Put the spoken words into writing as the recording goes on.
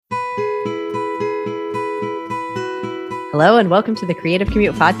Hello and welcome to the Creative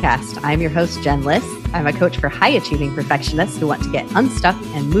Commute Podcast. I'm your host, Jen Liss. I'm a coach for high-achieving perfectionists who want to get unstuck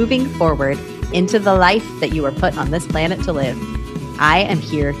and moving forward into the life that you were put on this planet to live. I am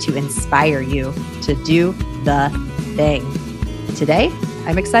here to inspire you to do the thing. Today,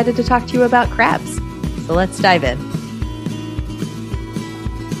 I'm excited to talk to you about crabs. So let's dive in.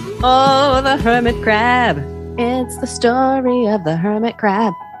 Oh, the hermit crab. It's the story of the hermit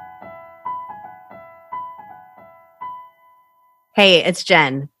crab. Hey, it's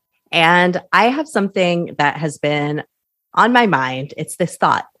Jen, and I have something that has been on my mind. It's this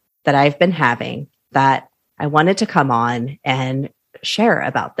thought that I've been having that I wanted to come on and share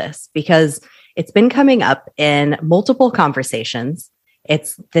about this because it's been coming up in multiple conversations.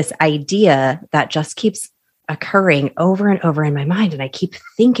 It's this idea that just keeps occurring over and over in my mind, and I keep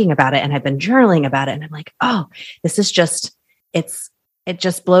thinking about it, and I've been journaling about it, and I'm like, oh, this is just, it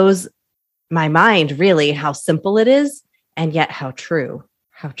just blows my mind, really, how simple it is. And yet how true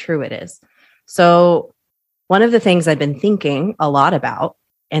it is. So one of the things I've been thinking a lot about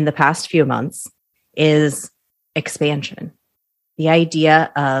in the past few months is expansion, the idea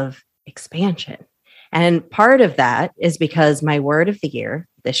of expansion. And part of that is because my word of the year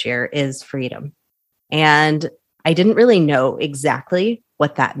this year is freedom. And I didn't really know exactly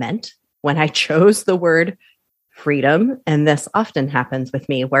what that meant when I chose the word freedom. And this often happens with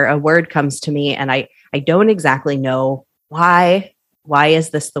me where a word comes to me and I don't exactly know why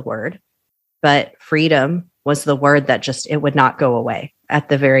is this the word? But freedom was the word that just, it would not go away at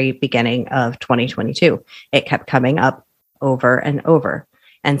the very beginning of 2022. It kept coming up over and over.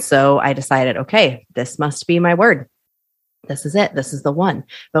 And so I decided, okay, this must be my word. This is it. This is the one.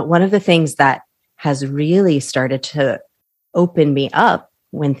 But one of the things that has really started to open me up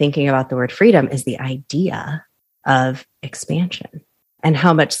when thinking about the word freedom is the idea of expansion and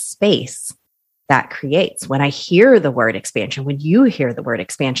how much space that creates. When I hear the word expansion, when you hear the word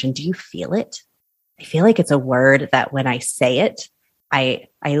expansion, do you feel it? I feel like it's a word that when I say it, I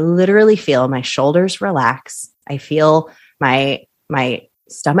literally feel my shoulders relax. I feel my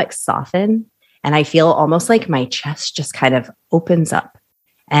stomach soften, and I feel almost like my chest just kind of opens up.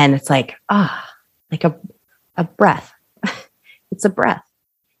 And it's like, like a breath. It's a breath.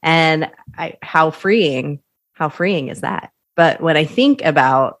 And how freeing is that? But when I think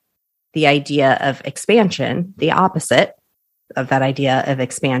about the idea of expansion, the opposite of that idea of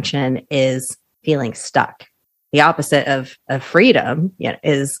expansion is feeling stuck. The opposite of freedom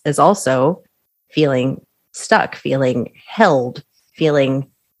is also feeling stuck, feeling held, feeling,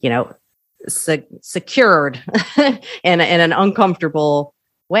 secured in an uncomfortable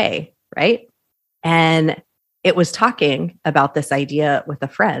way, right? And it was talking about this idea with a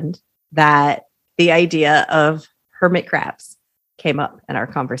friend that the idea of hermit crabs came up in our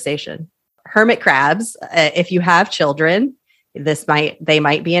conversation. Hermit crabs, if you have children, they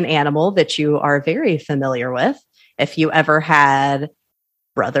might be an animal that you are very familiar with. If you ever had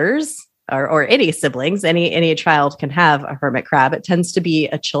brothers or any siblings, any child can have a hermit crab. It tends to be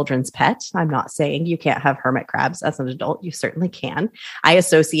a children's pet. I'm not saying you can't have hermit crabs as an adult. You certainly can. I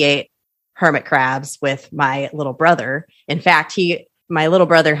associate hermit crabs with my little brother. In fact, my little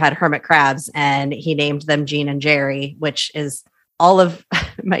brother had hermit crabs and he named them Gene and Jerry, which is all of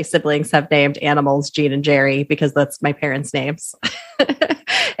my siblings have named animals Gene and Jerry because that's my parents' names.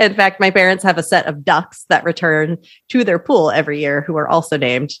 In fact, my parents have a set of ducks that return to their pool every year who are also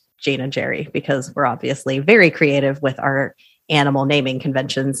named Gene and Jerry because we're obviously very creative with our animal naming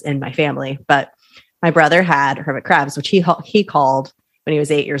conventions in my family. But my brother had hermit crabs, which he called when he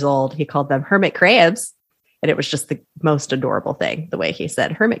was 8 years old. He called them hermit crabs. And it was just the most adorable thing, the way he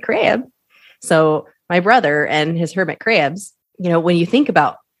said hermit crab. So my brother and his hermit crabs, when you think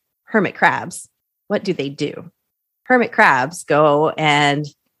about hermit crabs, what do? Hermit crabs go and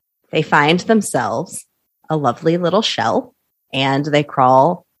they find themselves a lovely little shell and they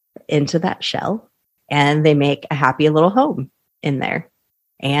crawl into that shell and they make a happy little home in there.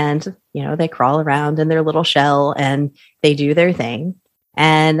 And, they crawl around in their little shell and they do their thing.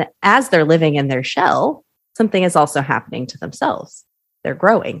 And as they're living in their shell, something is also happening to themselves. They're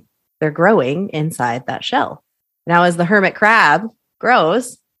growing inside that shell. Now, as the hermit crab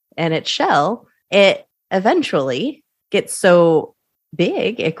grows in its shell, it eventually gets so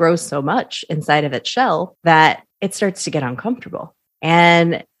big, it grows so much inside of its shell that it starts to get uncomfortable.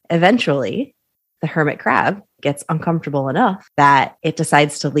 And eventually, the hermit crab gets uncomfortable enough that it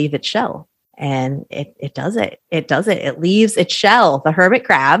decides to leave its shell. And it does it. It leaves its shell. The hermit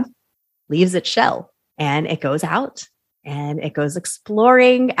crab leaves its shell and it goes out and it goes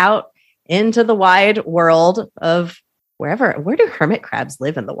exploring out into the wide world of wherever. Where do hermit crabs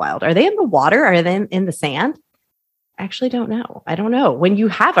live in the wild? Are they in the water? Are they in the sand? Actually don't know. I don't know. When you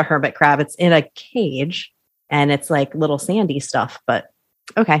have a hermit crab, it's in a cage and it's like little sandy stuff, but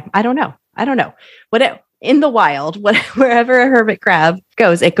okay. I don't know. I don't know. In the wild, wherever a hermit crab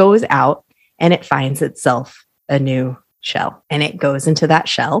goes, it goes out and it finds itself a new shell, and it goes into that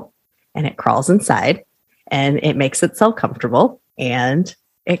shell and it crawls inside and it makes itself comfortable and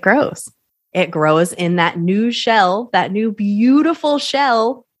it grows. It grows in that new shell, that new beautiful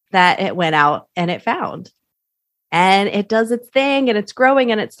shell that it went out and it found. And it does its thing and it's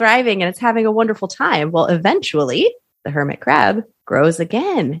growing and it's thriving and it's having a wonderful time. Well, eventually the hermit crab grows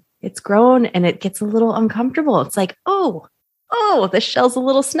again. It's grown and it gets a little uncomfortable. It's like, oh, this shell's a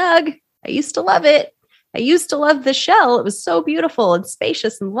little snug. I used to love it. I used to love the shell. It was so beautiful and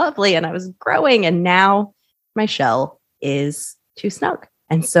spacious and lovely. And I was growing. And now my shell is too snug.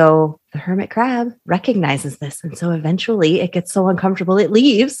 And so the hermit crab recognizes this. And so eventually it gets so uncomfortable, it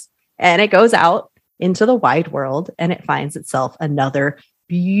leaves and it goes out into the wide world and it finds itself another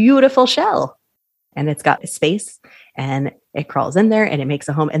beautiful shell. And it's got space and it crawls in there and it makes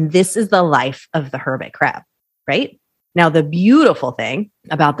a home. And this is the life of the hermit crab, right? Now, the beautiful thing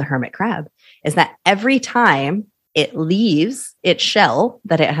about the hermit crab is that every time it leaves its shell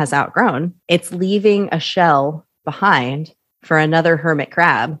that it has outgrown, it's leaving a shell behind for another hermit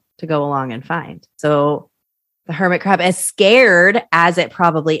crab to go along and find. So the hermit crab, as scared as it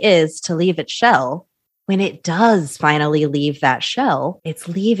probably is to leave its shell, when it does finally leave that shell, it's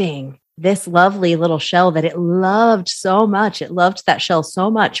leaving this lovely little shell that it loved so much. It loved that shell so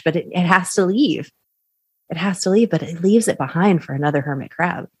much, but it has to leave. It has to leave, but it leaves it behind for another hermit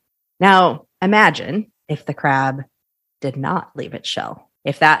crab. Now, imagine if the crab did not leave its shell.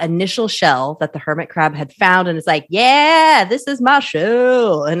 If that initial shell that the hermit crab had found and it's like, yeah, this is my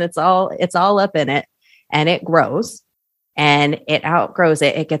shell, and it's all up in it, and it grows and it outgrows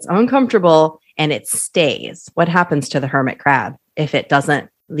it. It gets uncomfortable and it stays. What happens to the hermit crab if it doesn't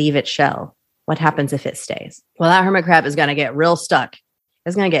leave its shell? What happens if it stays? Well, that hermit crab is going to get real stuck.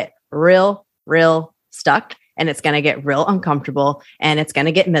 It's going to get real stuck, and it's going to get real uncomfortable, and it's going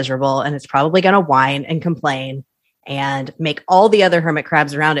to get miserable, and it's probably going to whine and complain and make all the other hermit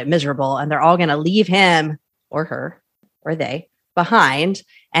crabs around it miserable. And they're all going to leave him or her or they behind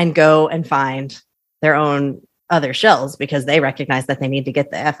and go and find their own other shells because they recognize that they need to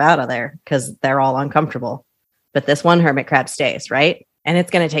get the F out of there because they're all uncomfortable. But this one hermit crab stays, right? And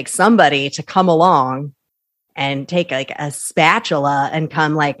it's going to take somebody to come along and take like a spatula and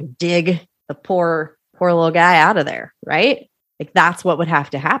come like dig the poor little guy out of there, right? Like that's what would have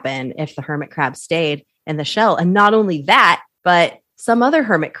to happen if the hermit crab stayed in the shell. And not only that, but some other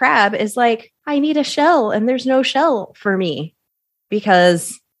hermit crab is like, I need a shell and there's no shell for me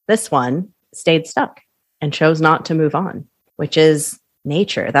because this one stayed stuck and chose not to move on, which is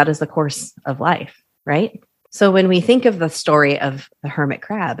nature. That is the course of life, right? So when we think of the story of the hermit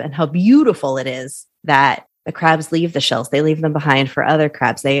crab and how beautiful it is that the crabs leave the shells, they leave them behind for other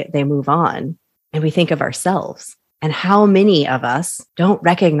crabs, they move on. And we think of ourselves and how many of us don't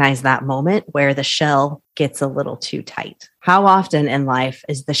recognize that moment where the shell gets a little too tight. How often in life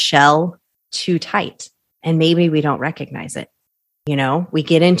is the shell too tight? And maybe we don't recognize it. You know, we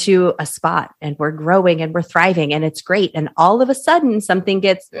get into a spot and we're growing and we're thriving and it's great. And all of a sudden something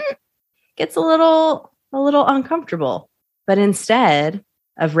gets a little uncomfortable. But instead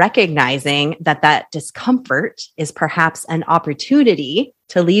of recognizing that discomfort is perhaps an opportunity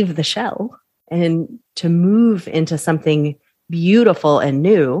to leave the shell and to move into something beautiful and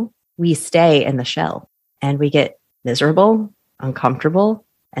new, we stay in the shell and we get miserable, uncomfortable,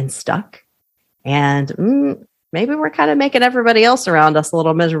 and stuck. And maybe we're kind of making everybody else around us a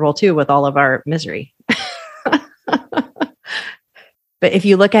little miserable too with all of our misery. But if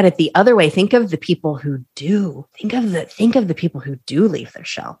you look at it the other way, think of the people who do. Think of the people who do leave their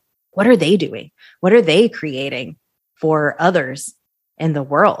shell. What are they doing? What are they creating for others in the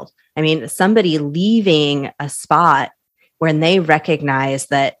world? I mean, somebody leaving a spot when they recognize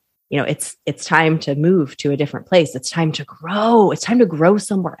that, you know, it's time to move to a different place. It's time to grow. It's time to grow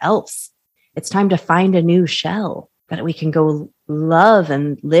somewhere else. It's time to find a new shell that we can go love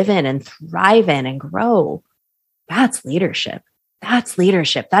and live in and thrive in and grow. That's leadership. That's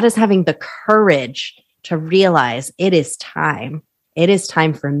leadership. That is having the courage to realize it is time. It is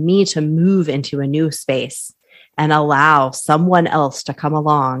time for me to move into a new space and allow someone else to come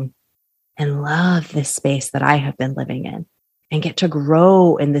along and love this space that I have been living in and get to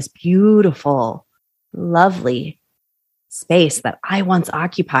grow in this beautiful, lovely space that I once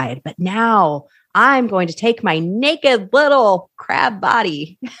occupied. But now I'm going to take my naked little crab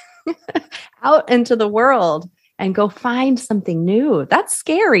body out into the world and go find something new. That's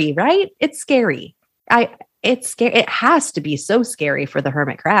scary, right? It's scary. It's scary. It has to be so scary for the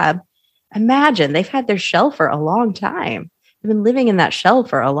hermit crab. Imagine they've had their shell for a long time. They've been living in that shell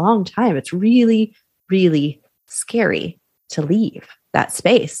for a long time. It's really, really scary to leave that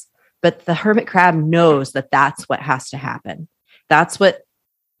space. But the hermit crab knows that that's what has to happen. That's what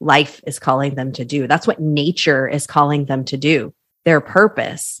life is calling them to do. That's what nature is calling them to do. Their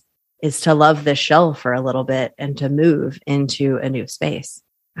purpose is to love this shell for a little bit and to move into a new space.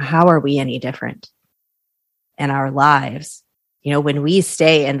 How are we any different in our lives? You know, when we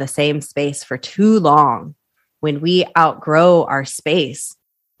stay in the same space for too long, when we outgrow our space,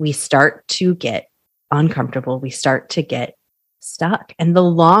 we start to get uncomfortable. We start to get stuck. And the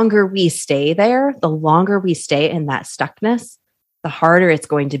longer we stay there, the longer we stay in that stuckness, the harder it's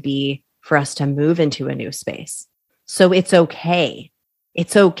going to be for us to move into a new space. So it's okay.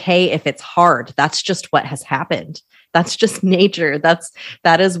 It's okay if it's hard. That's just what has happened. That's just nature.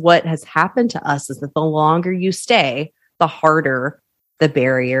 That is what has happened to us, is that the longer you stay, the harder the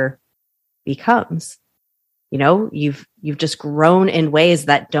barrier becomes. You know, you've just grown in ways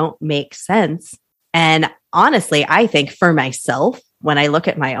that don't make sense. And honestly, I think for myself, when I look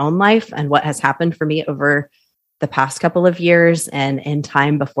at my own life and what has happened for me over the past couple of years and in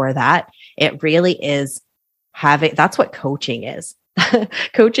time before that, it really is that's what coaching is.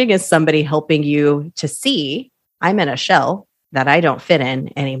 Coaching is somebody helping you to see, I'm in a shell that I don't fit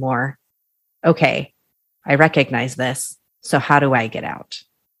in anymore. Okay, I recognize this. So how do I get out?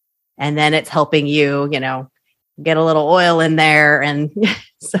 And then it's helping you, get a little oil in there, and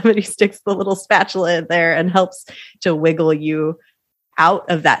somebody sticks the little spatula in there and helps to wiggle you out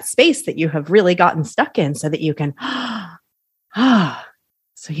of that space that you have really gotten stuck in, so that you can,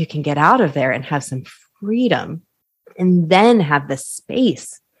 so you can get out of there and have some freedom, and then have the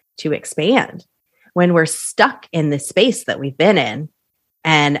space to expand. When we're stuck in the space that we've been in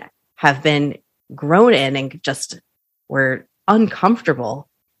and have been grown in and just we're uncomfortable,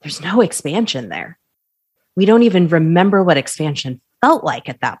 there's no expansion there. We don't even remember what expansion felt like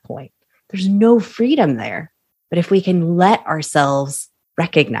at that point. There's no freedom there. But if we can let ourselves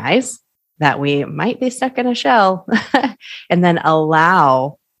recognize that we might be stuck in a shell and then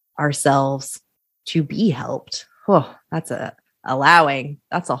allow ourselves to be helped. That's a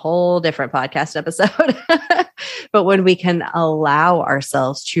whole different podcast episode. But when we can allow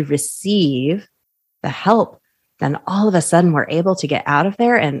ourselves to receive the help, then all of a sudden we're able to get out of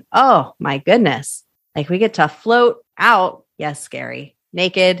there. And oh my goodness, like we get to float out. Yes, scary,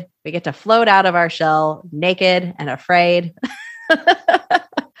 naked. We get to float out of our shell naked and afraid.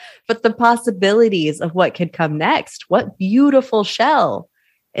 But the possibilities of what could come next, what beautiful shell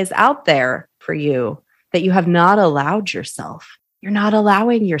is out there for you that you have not allowed yourself. You're not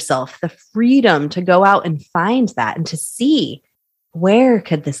allowing yourself the freedom to go out and find that and to see, where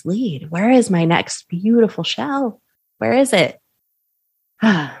could this lead? Where is my next beautiful shell? Where is it?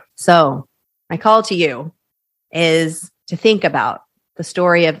 So my call to you is to think about the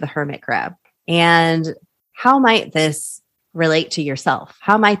story of the hermit crab, and how might this relate to yourself?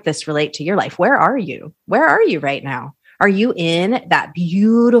 How might this relate to your life? Where are you? Where are you right now? Are you in that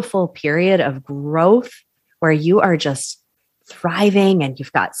beautiful period of growth where you are just thriving and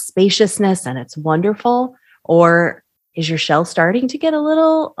you've got spaciousness and it's wonderful? Or is your shell starting to get a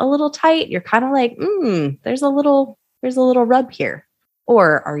little tight? You're kind of like, there's a little rub here.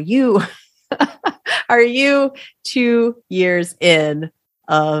 Or are you 2 years in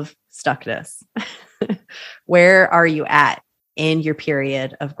of stuckness? Where are you at in your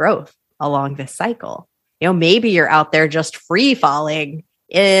period of growth along this cycle? Maybe you're out there just free falling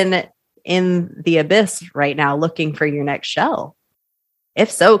in the abyss right now, looking for your next shell. If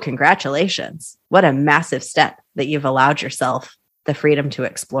so, congratulations. What a massive step that you've allowed yourself the freedom to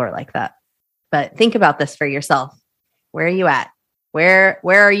explore like that. But think about this for yourself. Where are you at? Where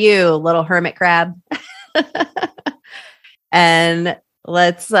are you, little hermit crab? And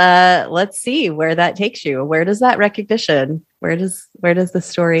let's see where that takes you. Where does that recognition, where does the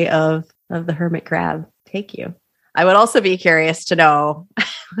story of the hermit crab take you? I would also be curious to know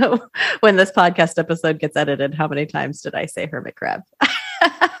when this podcast episode gets edited, how many times did I say hermit crab?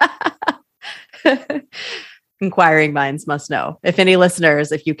 Inquiring minds must know. If any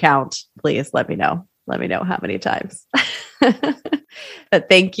listeners, if you count, please let me know. Let me know how many times. But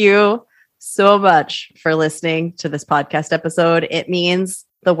thank you so much for listening to this podcast episode. It means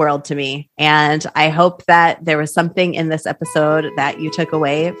the world to me. And I hope that there was something in this episode that you took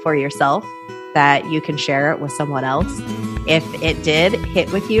away for yourself, that you can share it with someone else. If it did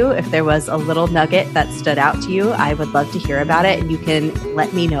hit with you, if there was a little nugget that stood out to you, I would love to hear about it. And you can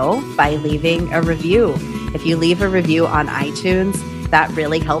let me know by leaving a review. If you leave a review on iTunes, that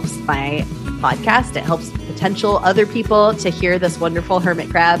really helps my podcast. It helps potential other people to hear this wonderful Hermit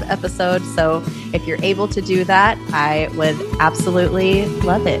Crab episode. So if you're able to do that, I would absolutely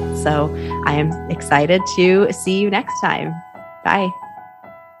love it. So I am excited to see you next time. Bye.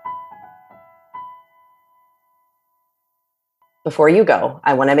 Before you go,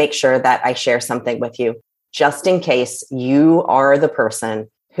 I want to make sure that I share something with you, just in case you are the person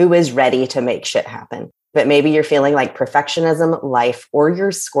who is ready to make shit happen. But maybe you're feeling like perfectionism, life, or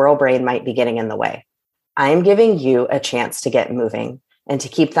your squirrel brain might be getting in the way. I'm giving you a chance to get moving and to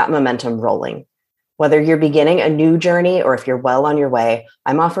keep that momentum rolling. Whether you're beginning a new journey or if you're well on your way,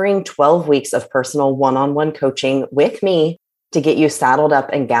 I'm offering 12 weeks of personal one-on-one coaching with me to get you saddled up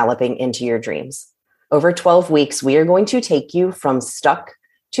and galloping into your dreams. Over 12 weeks, we are going to take you from stuck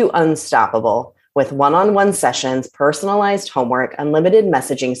to unstoppable with one-on-one sessions, personalized homework, unlimited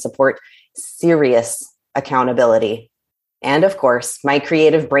messaging support, serious accountability, and of course, my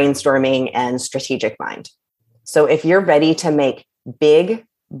creative brainstorming and strategic mind. So if you're ready to make big,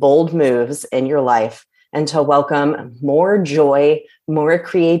 bold moves in your life and to welcome more joy, more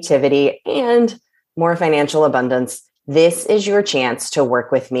creativity, and more financial abundance, this is your chance to work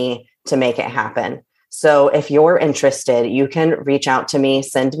with me to make it happen. So if you're interested, you can reach out to me,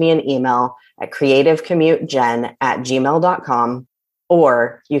 send me an email at creativecommutejen@gmail.com,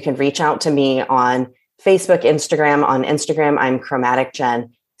 or you can reach out to me on Facebook, Instagram. On Instagram, I'm Chromatic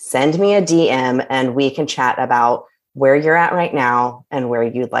Jen. Send me a DM and we can chat about where you're at right now and where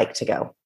you'd like to go.